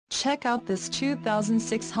Check out this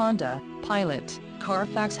 2006 Honda Pilot.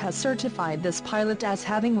 Carfax has certified this Pilot as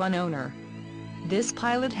having one owner. This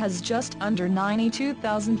Pilot has just under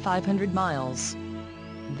 92,500 miles.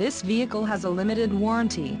 This vehicle has a limited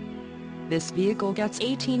warranty. This vehicle gets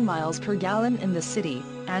 18 miles per gallon in the city,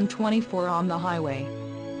 and 24 on the highway.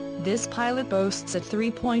 This Pilot boasts a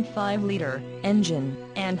 3.5-liter engine,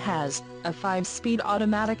 and has a 5-speed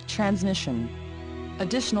automatic transmission.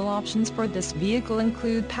 Additional options for this vehicle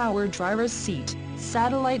include power driver's seat,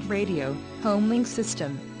 satellite radio, HomeLink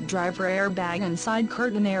system, driver airbag and side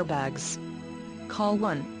curtain airbags. Call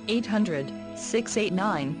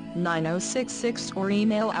 1-800-689-9066 or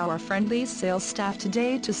email our friendly sales staff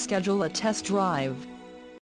today to schedule a test drive.